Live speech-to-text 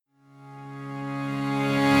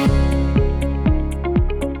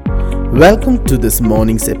Welcome to this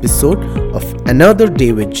morning's episode of Another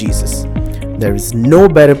Day with Jesus. There is no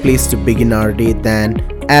better place to begin our day than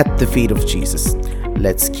at the feet of Jesus.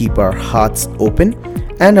 Let's keep our hearts open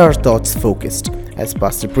and our thoughts focused as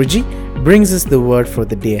Pastor Priji brings us the word for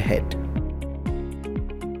the day ahead.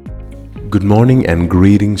 Good morning and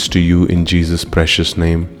greetings to you in Jesus' precious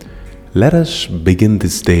name. Let us begin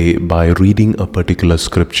this day by reading a particular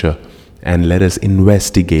scripture and let us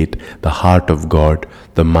investigate the heart of God,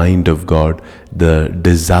 the mind of God, the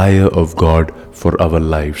desire of God for our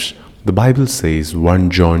lives. The Bible says,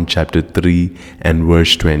 1 John chapter 3 and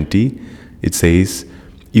verse 20, it says,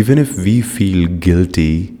 even if we feel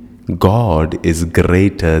guilty, God is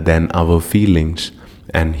greater than our feelings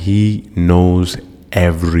and He knows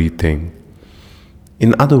everything.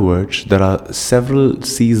 In other words, there are several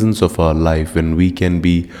seasons of our life when we can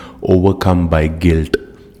be overcome by guilt,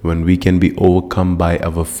 when we can be overcome by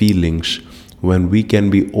our feelings, when we can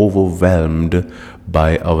be overwhelmed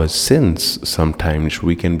by our sins. Sometimes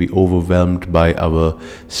we can be overwhelmed by our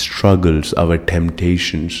struggles, our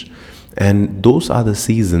temptations. And those are the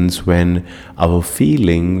seasons when our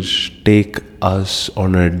feelings take us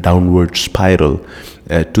on a downward spiral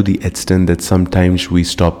to the extent that sometimes we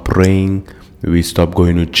stop praying, we stop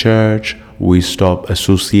going to church, we stop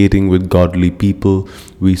associating with godly people,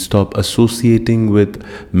 we stop associating with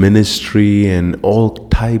ministry and all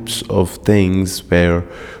types of things where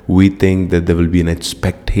we think that there will be an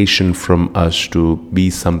expectation from us to be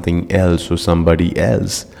something else or somebody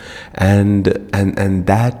else. And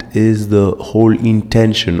that is the whole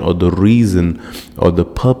intention or the reason or the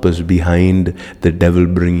purpose behind the devil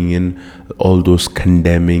bringing in all those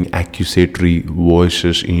condemning, accusatory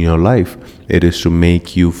voices in your life. It is to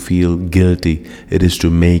make you feel guilty. It is to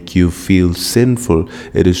make you feel sinful.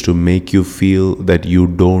 It is to make you feel that you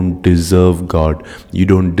don't deserve God. You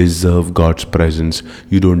don't deserve God's presence.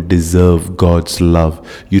 You don't deserve God's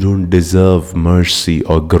love. You don't deserve mercy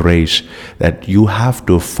or grace. That you have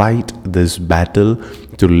to fight this battle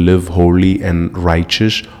to live holy and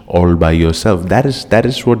righteous all by yourself. That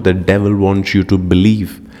is what the devil wants you to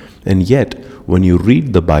believe. And yet, when you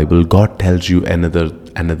read the Bible, God tells you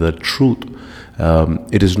another truth.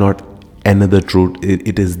 It is not another truth,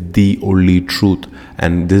 it is the only truth.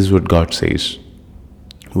 And this is what God says.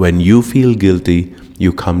 When you feel guilty,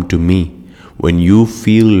 you come to me. When you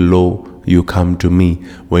feel low, you come to me.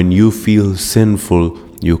 When you feel sinful,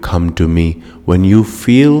 you come to me. When you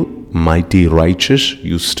feel mighty righteous,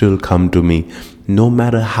 you still come to me. No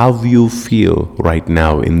matter how you feel right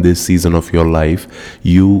now in this season of your life,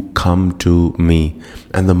 you come to me.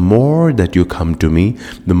 And the more that you come to me,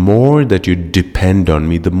 the more that you depend on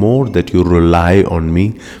me, the more that you rely on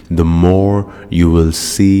me, the more you will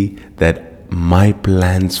see that my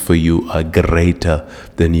plans for you are greater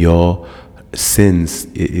than your sins.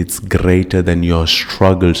 It's greater than your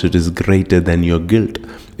struggles. It is greater than your guilt.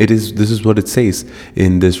 This is what it says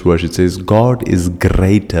in this verse. It says, God is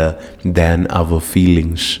greater than our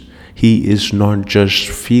feelings. He is not just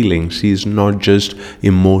feelings. He is not just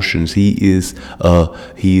emotions. He is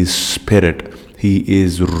spirit. He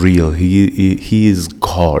is real. He is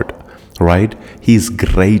God, right? He is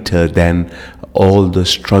greater than all the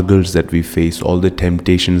struggles that we face, all the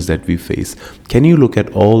temptations that we face. Can you look at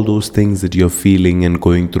all those things that you're feeling and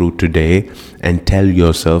going through today and tell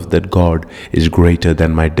yourself that God is greater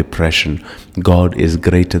than my depression? God is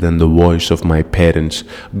greater than the voice of my parents.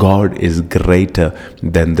 God is greater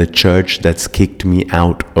than the church that's kicked me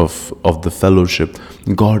out of the fellowship.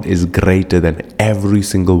 God is greater than every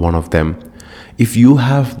single one of them. If you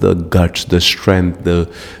have the guts, the strength,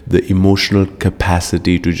 the emotional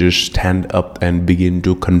capacity to just stand up and begin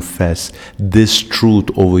to confess this truth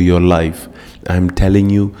over your life, I'm telling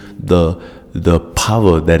you, the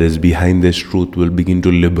power that is behind this truth will begin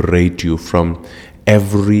to liberate you from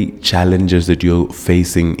every challenges that you're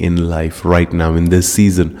facing in life right now in this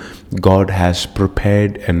season. God has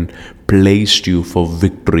prepared and placed you for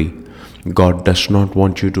victory. God does not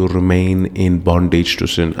want you to remain in bondage to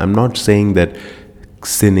sin. I'm not saying that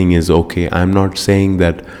sinning is okay. I'm not saying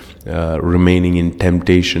that remaining in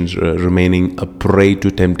temptations, remaining a prey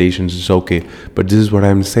to temptations is okay. But this is what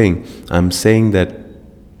I'm saying. I'm saying that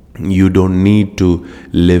you don't need to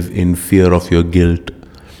live in fear of your guilt.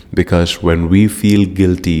 Because when we feel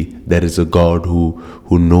guilty, there is a God who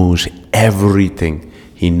knows everything.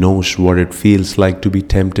 He knows what it feels like to be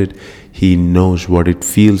tempted. He knows what it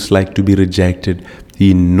feels like to be rejected.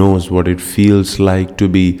 He knows what it feels like to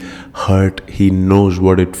be hurt. He knows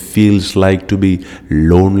what it feels like to be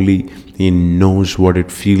lonely. He knows what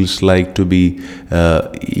it feels like to be,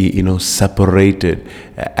 separated.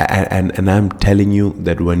 And I'm telling you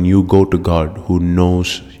that when you go to God, who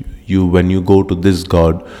knows when you go to this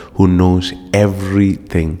God who knows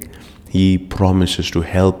everything, He promises to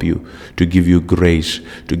help you, to give you grace,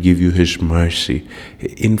 to give you His mercy.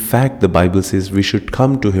 In fact, the Bible says we should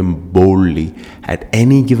come to Him boldly at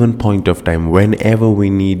any given point of time, whenever we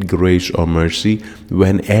need grace or mercy,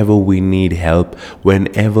 whenever we need help,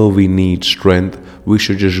 whenever we need strength. We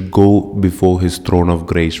should just go before His throne of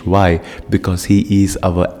grace. Why? Because He is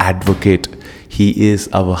our advocate. He is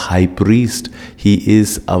our high priest. He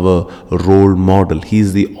is our role model. He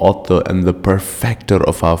is the author and the perfecter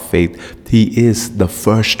of our faith. He is the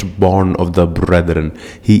firstborn of the brethren.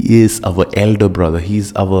 He is our elder brother. He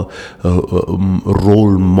is our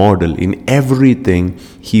role model. In everything,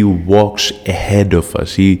 He walks ahead of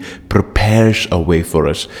us. He prepares a way for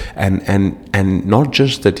us. And not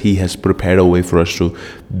just that He has prepared a way for us to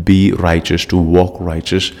be righteous, to walk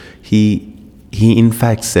righteous. He in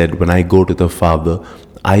fact said, when I go to the Father,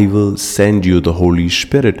 I will send you the Holy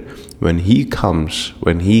Spirit. When He comes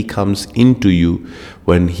into you,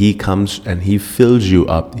 when He comes and He fills you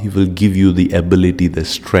up, He will give you the ability, the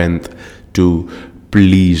strength to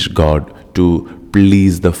please God, to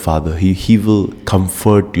please the Father. He will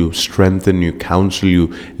comfort you, strengthen you, counsel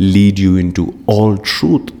you, lead you into all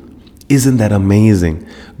truth. Isn't that amazing?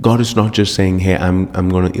 God is not just saying, hey, I'm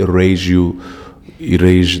going to erase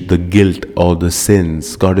the guilt or the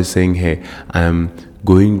sins. God is saying, hey, I'm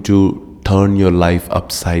going to turn your life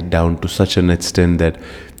upside down to such an extent that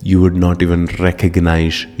you would not even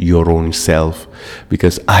recognize your own self,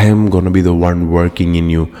 because I am going to be the one working in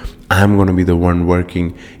you. I'm going to be the one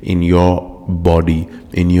working in your body,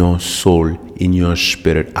 in your soul, in your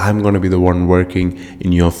spirit. I'm going to be the one working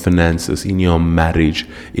in your finances, in your marriage,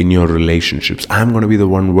 in your relationships. I'm going to be the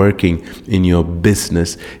one working in your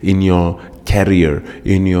business, in your career,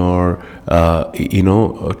 in your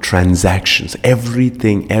transactions,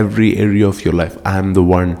 everything, every area of your life. I'm the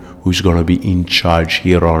one who's going to be in charge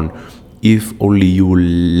here on, if only you will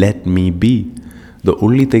let me be. The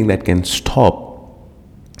only thing that can stop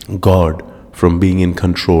God from being in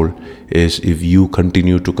control is if you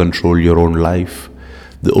continue to control your own life.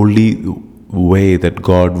 The only way that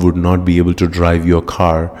God would not be able to drive your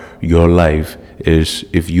car, your life, is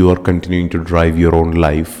if you are continuing to drive your own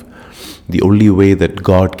life. The only way that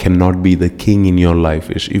God cannot be the king in your life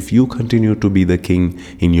is if you continue to be the king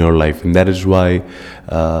in your life. And that is why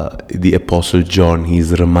the Apostle John,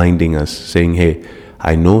 he's reminding us, saying, hey,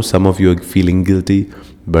 I know some of you are feeling guilty,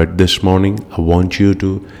 but this morning I want you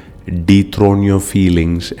to dethrone your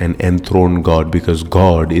feelings and enthrone God, because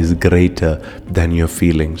God is greater than your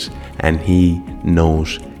feelings and He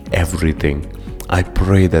knows everything. I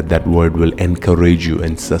pray that that word will encourage you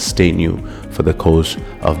and sustain you for the course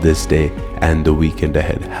of this day and the weekend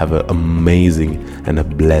ahead. Have an amazing and a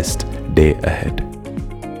blessed day ahead.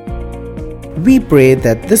 We pray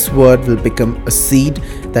that this word will become a seed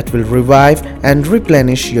that will revive and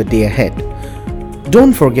replenish your day ahead.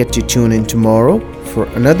 Don't forget to tune in tomorrow for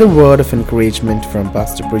another word of encouragement from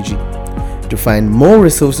Pastor Priji. To find more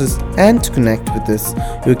resources and to connect with us,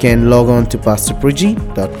 you can log on to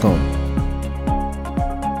pastorpriji.com.